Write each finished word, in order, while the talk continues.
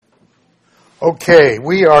Okay,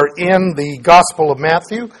 we are in the Gospel of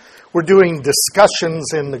Matthew. We're doing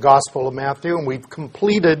discussions in the Gospel of Matthew, and we've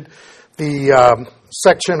completed the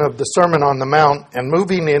section of the Sermon on the Mount and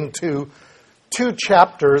moving into two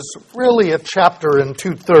chapters, really a chapter and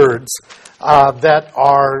two-thirds, that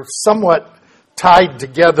are somewhat tied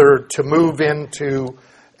together to move into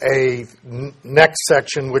a next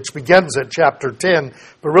section, which begins at chapter 10,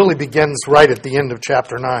 but really begins right at the end of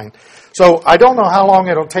chapter 9. So I don't know how long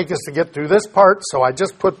it'll take us to get through this part, so I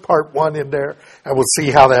just put part 1 in there, and we'll see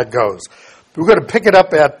how that goes. We're going to pick it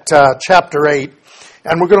up at chapter 8,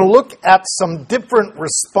 and we're going to look at some different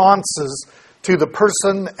responses to the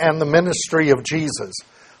person and the ministry of Jesus.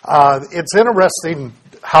 It's interesting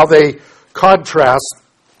how they contrast,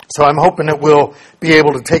 so I'm hoping that we'll be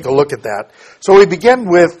able to take a look at that. So we begin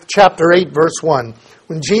with chapter 8, verse 1.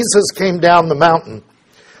 When Jesus came down the mountain,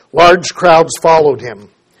 large crowds followed him.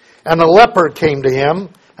 And a leper came to him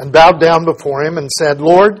and bowed down before him and said,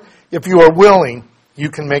 "Lord, if you are willing,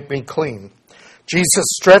 you can make me clean." Jesus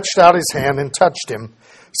stretched out his hand and touched him,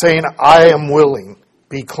 saying, "I am willing,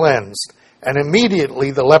 be cleansed." And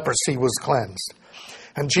immediately the leprosy was cleansed.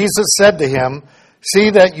 And Jesus said to him,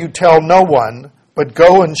 "See that you tell no one, but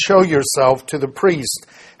go and show yourself to the priest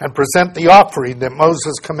and present the offering that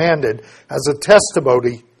Moses commanded as a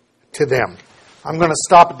testimony to them." I'm going to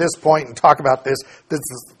stop at this point and talk about this. This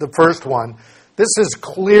is the first one. This is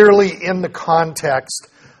clearly in the context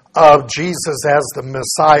of Jesus as the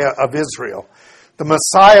Messiah of Israel. The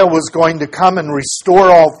Messiah was going to come and restore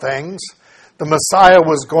all things. The Messiah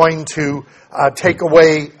was going to take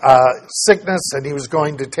away sickness, and he was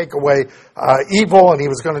going to take away evil, and he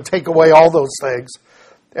was going to take away all those things.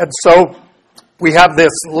 And so we have this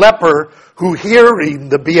leper who, hearing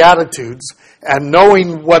the Beatitudes and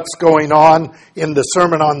knowing what's going on in the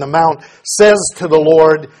Sermon on the Mount, says to the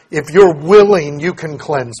Lord, "If you're willing, you can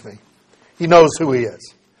cleanse me." He knows who he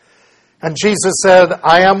is. And Jesus said,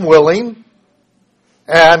 "I am willing,"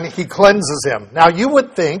 and he cleanses him. Now, you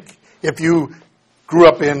would think, if you grew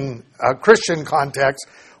up in a Christian context,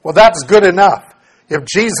 well, that's good enough. If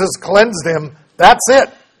Jesus cleansed him, that's it.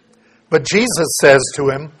 But Jesus says to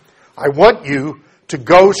him, "I want you to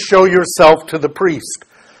go show yourself to the priest."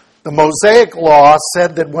 The Mosaic law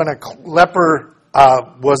said that when a leper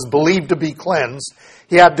was believed to be cleansed,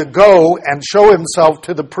 he had to go and show himself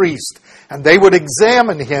to the priest. And they would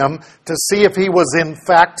examine him to see if he was in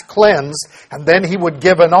fact cleansed. And then he would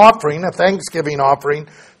give an offering, a thanksgiving offering,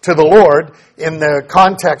 to the Lord in the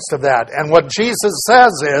context of that. And what Jesus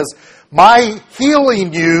says is, "My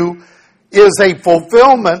healing you is a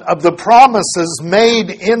fulfillment of the promises made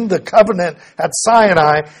in the covenant at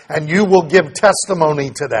Sinai, and you will give testimony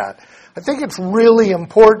to that." I think it's really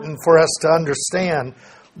important for us to understand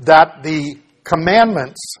that the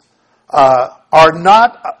commandments are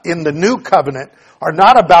not, in the new covenant, are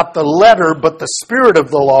not about the letter, but the spirit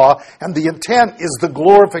of the law, and the intent is the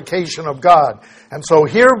glorification of God. And so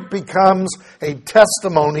here becomes a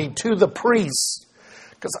testimony to the priests,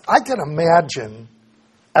 because I can imagine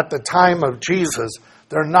at the time of Jesus,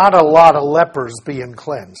 there are not a lot of lepers being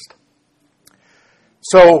cleansed.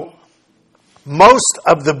 So most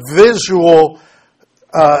of the visual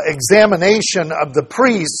examination of the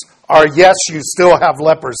priests are, yes, you still have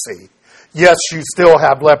leprosy. Yes, you still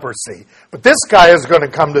have leprosy. But this guy is going to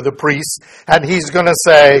come to the priest and he's going to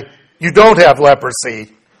say, "You don't have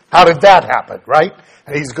leprosy. How did that happen?" Right?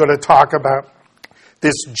 And he's going to talk about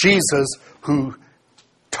this Jesus who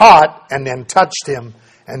taught and then touched him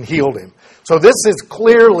and healed him. So this is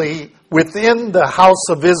clearly, within the house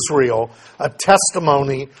of Israel, a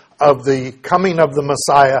testimony of the coming of the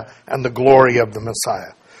Messiah and the glory of the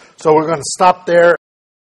Messiah. So we're going to stop there.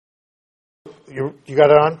 You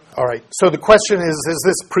got it on? All right. So the question is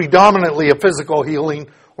this predominantly a physical healing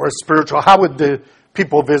or a spiritual? How would the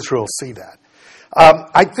people of Israel see that?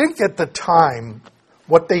 I think at the time,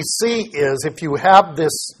 what they see is, if you have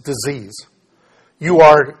this disease, you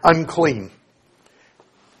are unclean.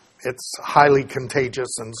 It's highly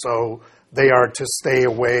contagious, and so they are to stay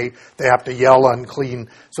away. They have to yell unclean.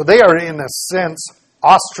 So they are, in a sense,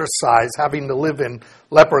 ostracized, having to live in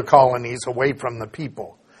leper colonies away from the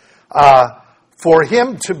people. For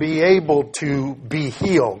him to be able to be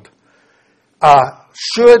healed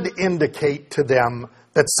should indicate to them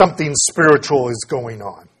that something spiritual is going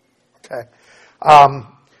on. Okay?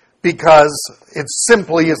 Because it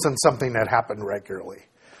simply isn't something that happened regularly.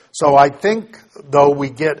 So I think, though, we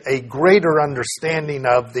get a greater understanding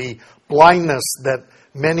of the blindness that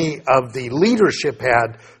many of the leadership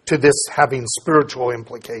had to this having spiritual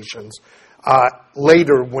implications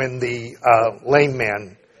later when the lame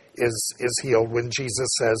man is healed, when Jesus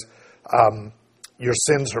says, your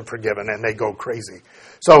sins are forgiven, and they go crazy.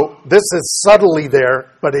 So this is subtly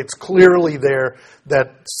there, but it's clearly there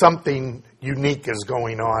that something unique is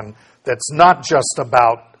going on that's not just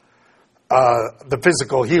about the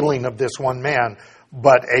physical healing of this one man,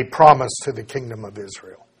 but a promise to the kingdom of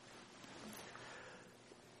Israel.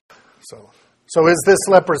 So is this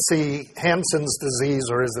leprosy Hansen's disease,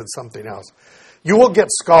 or is it something else? You will get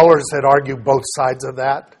scholars that argue both sides of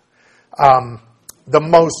that. The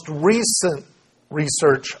most recent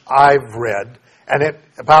research I've read, and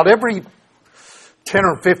about every 10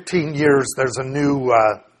 or 15 years there's a new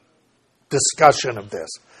discussion of this.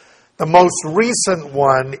 The most recent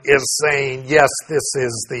one is saying, yes, this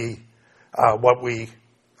is the what we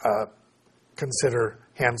consider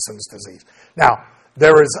Hansen's disease. Now,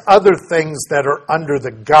 there is other things that are under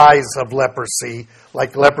the guise of leprosy,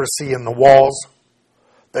 like leprosy in the walls,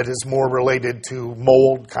 that is more related to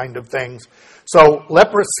mold kind of things. So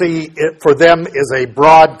leprosy, for them, is a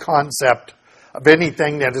broad concept of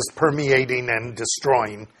anything that is permeating and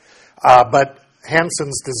destroying. But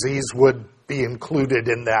Hansen's disease would be included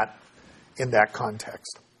in that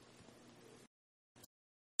context.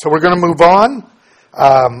 So we're going to move on.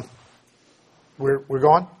 We're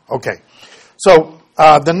going? Okay. So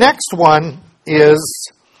the next one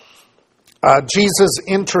is Jesus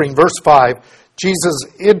entering, verse 5. Jesus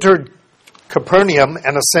entered Capernaum,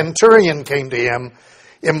 and a centurion came to him,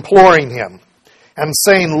 imploring him, and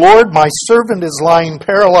saying, Lord, my servant is lying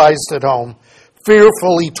paralyzed at home,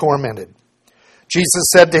 fearfully tormented. Jesus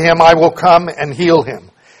said to him, I will come and heal him.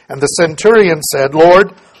 And the centurion said,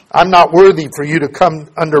 Lord, I'm not worthy for you to come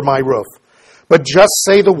under my roof, but just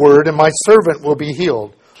say the word, and my servant will be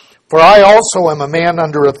healed. For I also am a man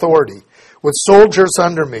under authority, with soldiers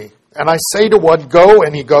under me. And I say to one, go,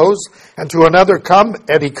 and he goes, and to another, come,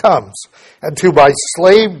 and he comes. And to my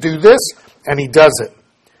slave, do this, and he does it.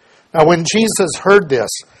 Now when Jesus heard this,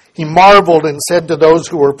 he marveled and said to those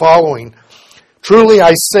who were following, truly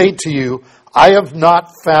I say to you, I have not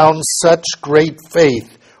found such great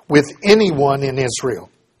faith with anyone in Israel.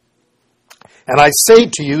 And I say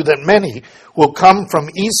to you that many will come from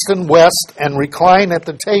east and west and recline at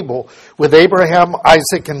the table with Abraham,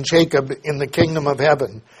 Isaac, and Jacob in the kingdom of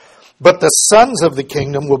heaven. But the sons of the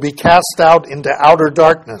kingdom will be cast out into outer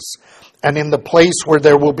darkness, and in the place where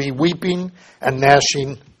there will be weeping and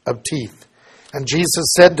gnashing of teeth. And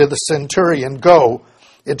Jesus said to the centurion, go,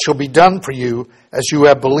 it shall be done for you as you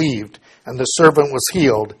have believed. And the servant was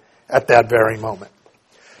healed at that very moment.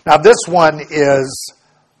 Now this one is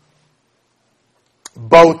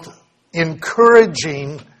both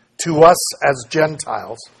encouraging to us as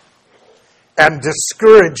Gentiles and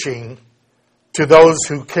discouraging to those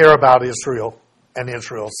who care about Israel and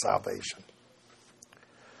Israel's salvation.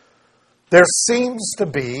 There seems to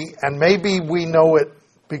be, and maybe we know it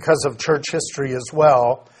because of church history as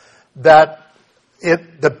well, that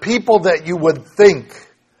the people that you would think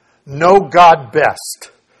know God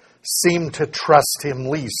best seem to trust Him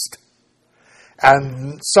least.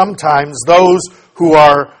 And sometimes those who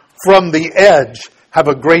are from the edge have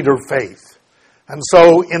a greater faith. And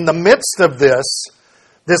so in the midst of this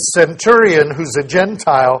centurion, who's a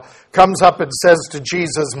Gentile, comes up and says to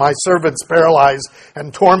Jesus, my servant's paralyzed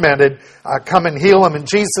and tormented, come and heal him. And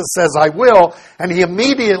Jesus says, I will. And he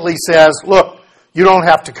immediately says, look, you don't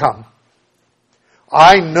have to come.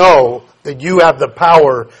 I know that you have the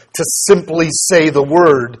power to simply say the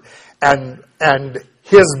word, and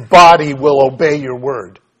his body will obey your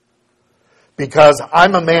word. Because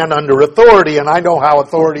I'm a man under authority, and I know how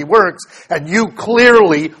authority works, and you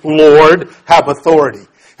clearly, Lord, have authority.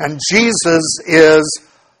 And Jesus is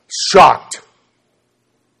shocked,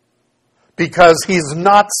 because he's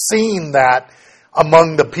not seen that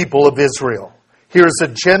among the people of Israel. Here's a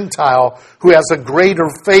Gentile who has a greater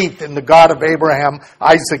faith in the God of Abraham,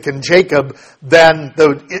 Isaac, and Jacob than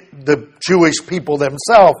the Jewish people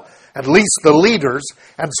themselves, at least the leaders.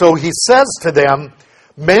 And so he says to them,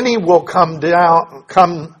 many will come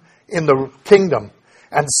in the kingdom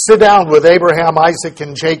and sit down with Abraham, Isaac,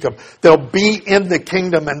 and Jacob. They'll be in the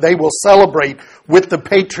kingdom and they will celebrate with the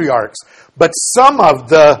patriarchs. But some of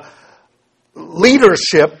the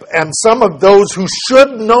leadership and some of those who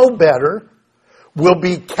should know better will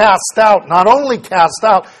be cast out. Not only cast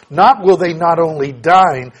out, will they not only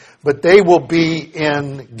dine, but they will be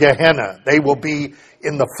in Gehenna. They will be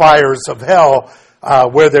in the fires of hell,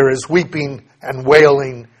 where there is weeping and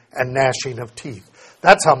wailing and gnashing of teeth.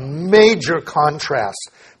 That's a major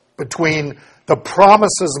contrast between the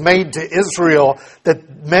promises made to Israel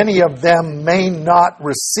that many of them may not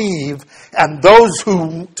receive, and those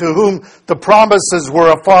to whom the promises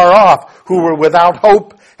were afar off, who were without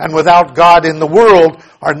hope and without God in the world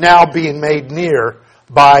are now being made near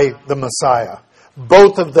by the Messiah.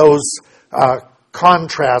 Both of those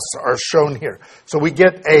contrasts are shown here. So we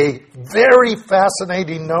get a very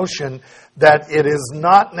fascinating notion that it is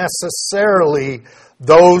not necessarily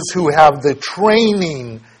those who have the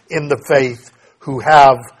training in the faith who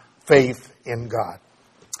have faith in God.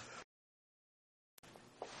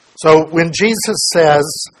 So when Jesus says,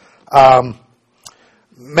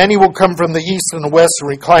 many will come from the east and the west and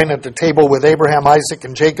recline at the table with Abraham, Isaac,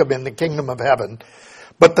 and Jacob in the kingdom of heaven,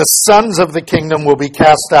 but the sons of the kingdom will be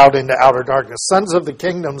cast out into outer darkness. Sons of the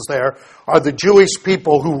kingdoms there are the Jewish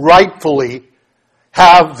people who rightfully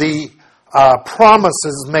have the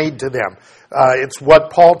promises made to them. It's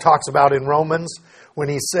what Paul talks about in Romans when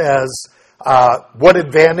he says, what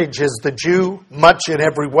advantage is the Jew? Much in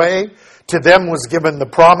every way. To them was given the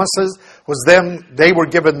promises. They were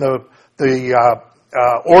given the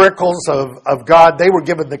oracles of God. They were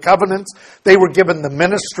given the covenants. They were given the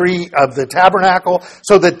ministry of the tabernacle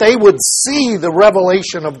so that they would see the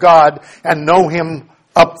revelation of God and know Him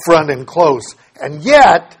up front and close. And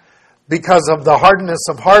yet, because of the hardness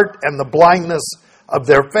of heart and the blindness of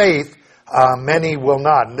their faith, many will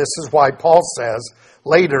not. And this is why Paul says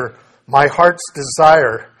later, my heart's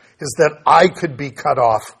desire is that I could be cut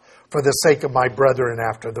off for the sake of my brethren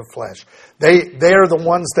after the flesh. They are the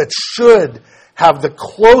ones that should have the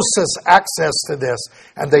closest access to this,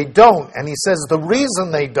 and they don't. And he says the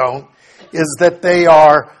reason they don't is that they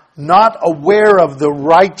are not aware of the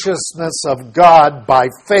righteousness of God by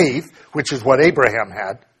faith, which is what Abraham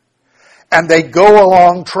had, and they go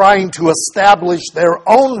along trying to establish their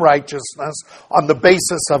own righteousness on the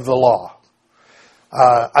basis of the law.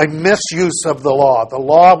 A misuse of the law. The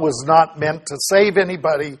law was not meant to save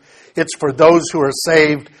anybody. It's for those who are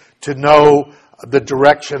saved to know the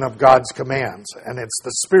direction of God's commands. And it's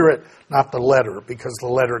the Spirit, not the letter, because the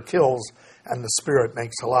letter kills and the Spirit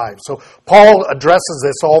makes alive. So Paul addresses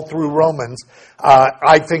this all through Romans,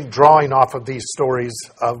 I think drawing off of these stories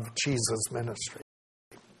of Jesus' ministry.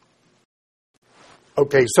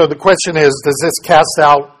 Okay, so the question is, does this cast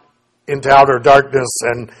out into outer darkness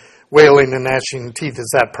and wailing and gnashing of teeth, is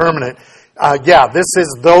that permanent? This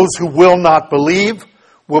is those who will not believe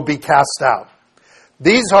will be cast out.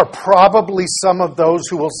 These are probably some of those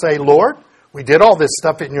who will say, Lord, we did all this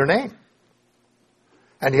stuff in your name.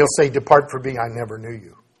 And he'll say, depart from me, I never knew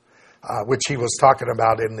you. Which he was talking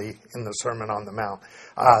about in the Sermon on the Mount.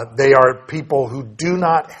 They are people who do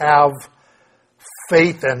not have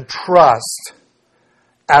faith and trust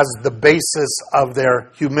as the basis of their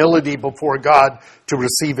humility before God to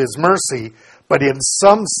receive His mercy, but in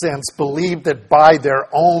some sense believe that by their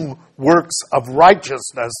own works of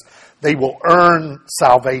righteousness they will earn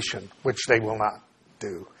salvation, which they will not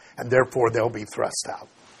do, and therefore they'll be thrust out.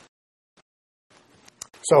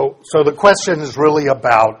 So the question is really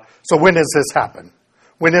about, so when does this happen?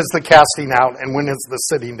 When is the casting out and when is the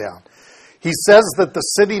sitting down? He says that the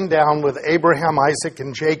sitting down with Abraham, Isaac,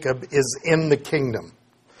 and Jacob is in the kingdom.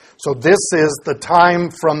 So this is the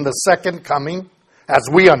time from the second coming, as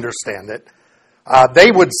we understand it.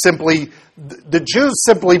 The Jews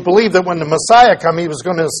simply believed that when the Messiah came, He was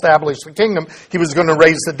going to establish the kingdom. He was going to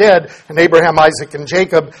raise the dead, and Abraham, Isaac, and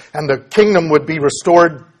Jacob, and the kingdom would be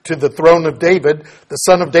restored to the throne of David. The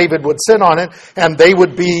son of David would sit on it, and they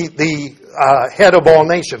would be the head of all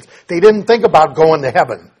nations. They didn't think about going to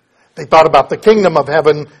heaven. They thought about the kingdom of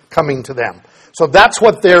heaven coming to them. So that's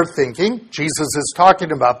what they're thinking. Jesus is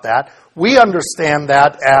talking about that. We understand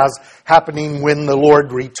that as happening when the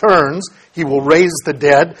Lord returns. He will raise the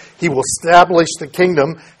dead. He will establish the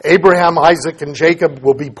kingdom. Abraham, Isaac, and Jacob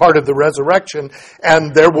will be part of the resurrection.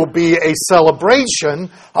 And there will be a celebration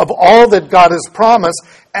of all that God has promised.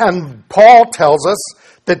 And Paul tells us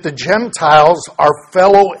that the Gentiles are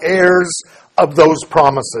fellow heirs of those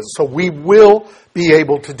promises. So we will be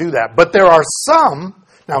able to do that. But there are some,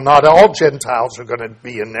 now not all Gentiles are going to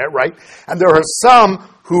be in there, right? And there are some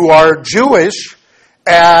who are Jewish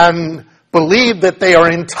and believe that they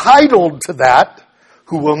are entitled to that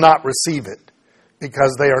who will not receive it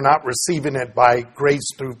because they are not receiving it by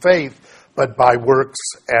grace through faith, but by works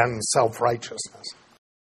and self-righteousness.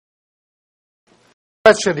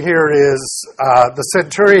 The question here is, the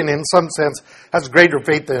centurion in some sense has greater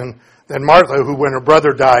faith than Martha, who when her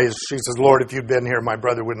brother dies, she says, Lord, if you'd been here, my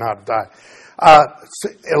brother would not have died.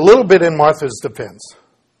 A little bit in Martha's defense.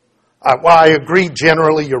 I agree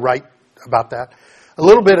generally, you're right about that. A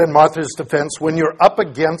little bit in Martha's defense, when you're up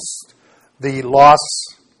against the loss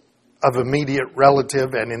of immediate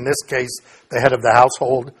relative, and in this case, the head of the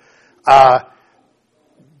household,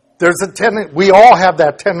 we all have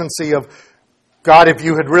that tendency of, God, if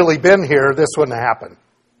you had really been here, this wouldn't have happened.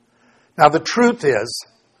 Now the truth is,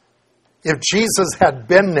 if Jesus had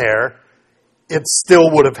been there, it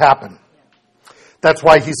still would have happened. That's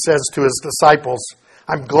why he says to his disciples,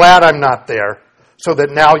 I'm glad I'm not there, so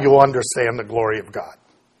that now you'll understand the glory of God.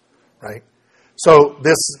 Right? So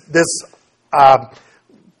this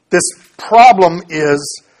problem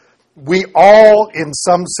is we all, in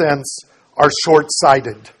some sense, are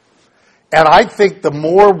short-sighted. And I think the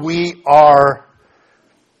more we are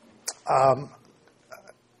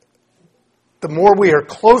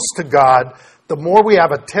close to God, the more we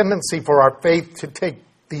have a tendency for our faith to take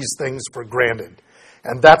these things for granted.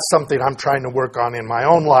 And that's something I'm trying to work on in my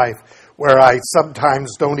own life, where I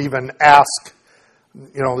sometimes don't even ask.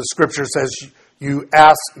 You know, the scripture says you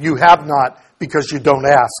have not because you don't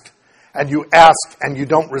ask. And you ask and you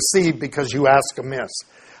don't receive because you ask amiss.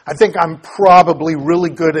 I think I'm probably really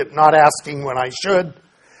good at not asking when I should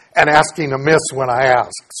and asking amiss when I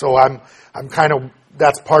ask. So I'm kind of,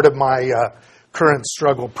 that's part of my current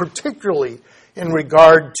struggle, particularly in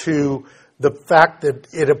regard to the fact that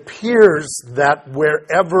it appears that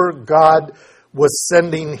wherever God was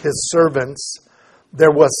sending his servants,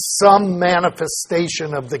 there was some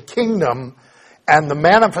manifestation of the kingdom, and the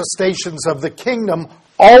manifestations of the kingdom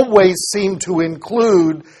always seem to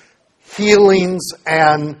include healings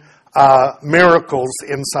and miracles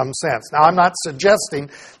in some sense. Now, I'm not suggesting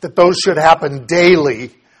that those should happen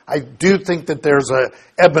daily. I do think that there's an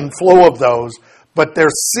ebb and flow of those, but there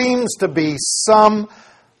seems to be some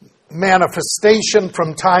manifestation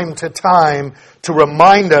from time to time to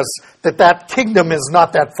remind us that that kingdom is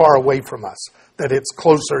not that far away from us, that it's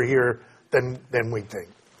closer here than we think.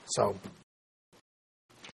 So,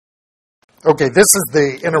 okay, this is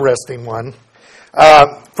the interesting one.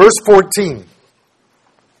 Verse 14.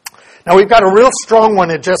 Now we've got a real strong one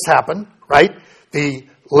that just happened, right? The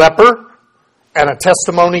leper and a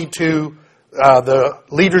testimony to the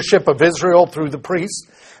leadership of Israel through the priests.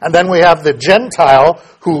 And then we have the Gentile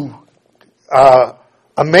who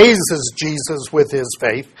amazes Jesus with his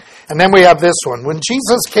faith. And then we have this one. When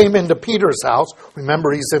Jesus came into Peter's house,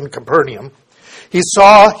 remember he's in Capernaum, he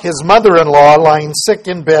saw his mother-in-law lying sick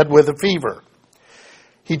in bed with a fever.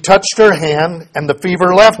 He touched her hand, and the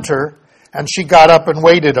fever left her, and she got up and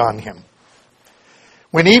waited on him.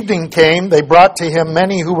 When evening came, they brought to him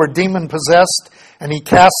many who were demon-possessed, and he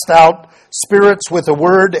cast out spirits with a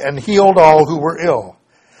word and healed all who were ill.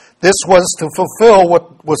 This was to fulfill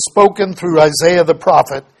what was spoken through Isaiah the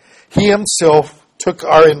prophet. He himself took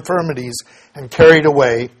our infirmities and carried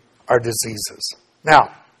away our diseases.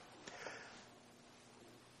 Now,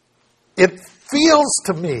 it feels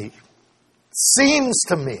to me, seems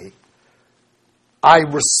to me, I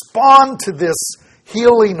respond to this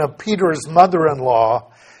healing of Peter's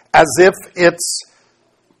mother-in-law as if it's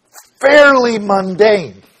fairly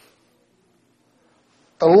mundane.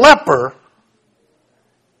 The leper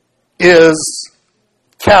is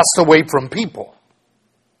cast away from people.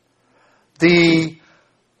 The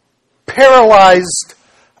paralyzed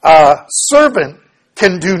servant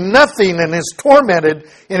can do nothing and is tormented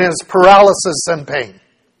in his paralysis and pain.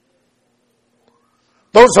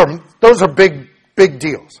 Those are big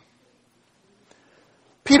deals.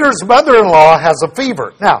 Peter's mother-in-law has a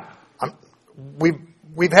fever. Now,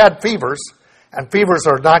 we've had fevers, and fevers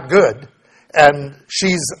are not good, and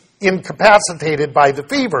she's incapacitated by the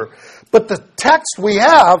fever. But the text we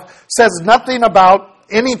have says nothing about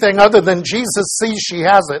anything other than Jesus sees she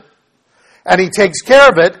has it, and he takes care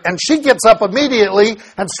of it, and she gets up immediately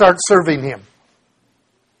and starts serving him.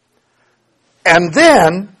 And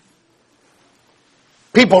then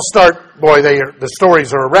people start, the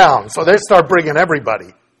stories are around, so they start bringing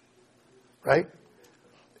everybody, right?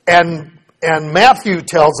 And Matthew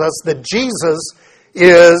tells us that Jesus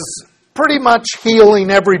is pretty much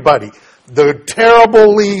healing everybody, the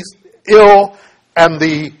terribly ill and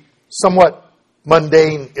the somewhat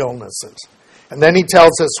mundane illnesses. And then he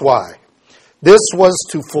tells us why. This was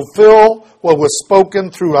to fulfill what was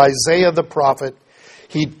spoken through Isaiah the prophet.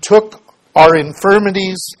 He took our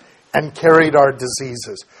infirmities and carried our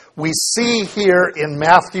diseases. We see here in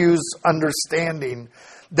Matthew's understanding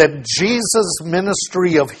that Jesus'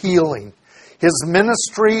 ministry of healing, his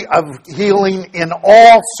ministry of healing in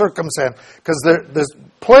all circumstances, because there's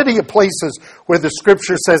plenty of places where the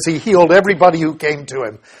scripture says he healed everybody who came to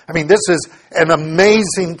him. I mean, this is an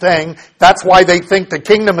amazing thing. That's why they think the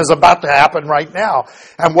kingdom is about to happen right now.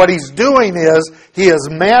 And what he's doing is, he is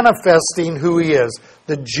manifesting who he is.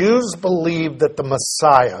 The Jews believed that the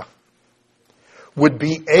Messiah would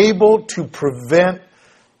be able to prevent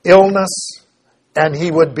illness, and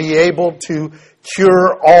he would be able to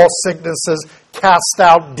cure all sicknesses, cast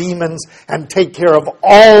out demons and take care of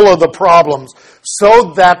all of the problems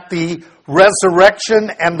so that the resurrection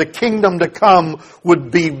and the kingdom to come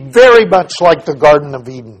would be very much like the Garden of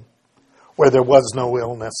Eden, where there was no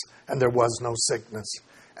illness and there was no sickness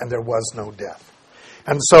and there was no death.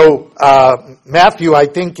 And so Matthew, I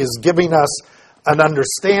think, is giving us an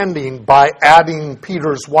understanding by adding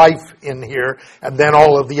Peter's wife in here and then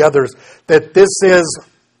all of the others, that this is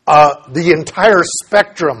the entire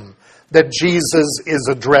spectrum that Jesus is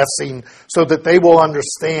addressing so that they will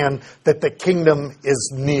understand that the kingdom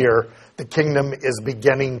is near. The kingdom is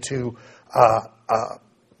beginning to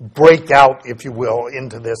break out, if you will,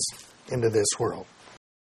 into this world.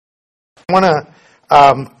 I want to,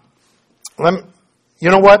 you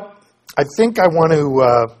know what? I think I want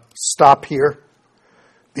to stop here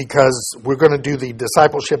because we're going to do the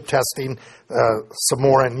discipleship testing some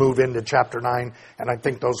more and move into chapter 9, and I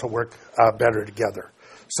think those will work better together.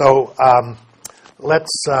 So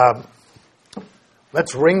let's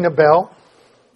ring the bell.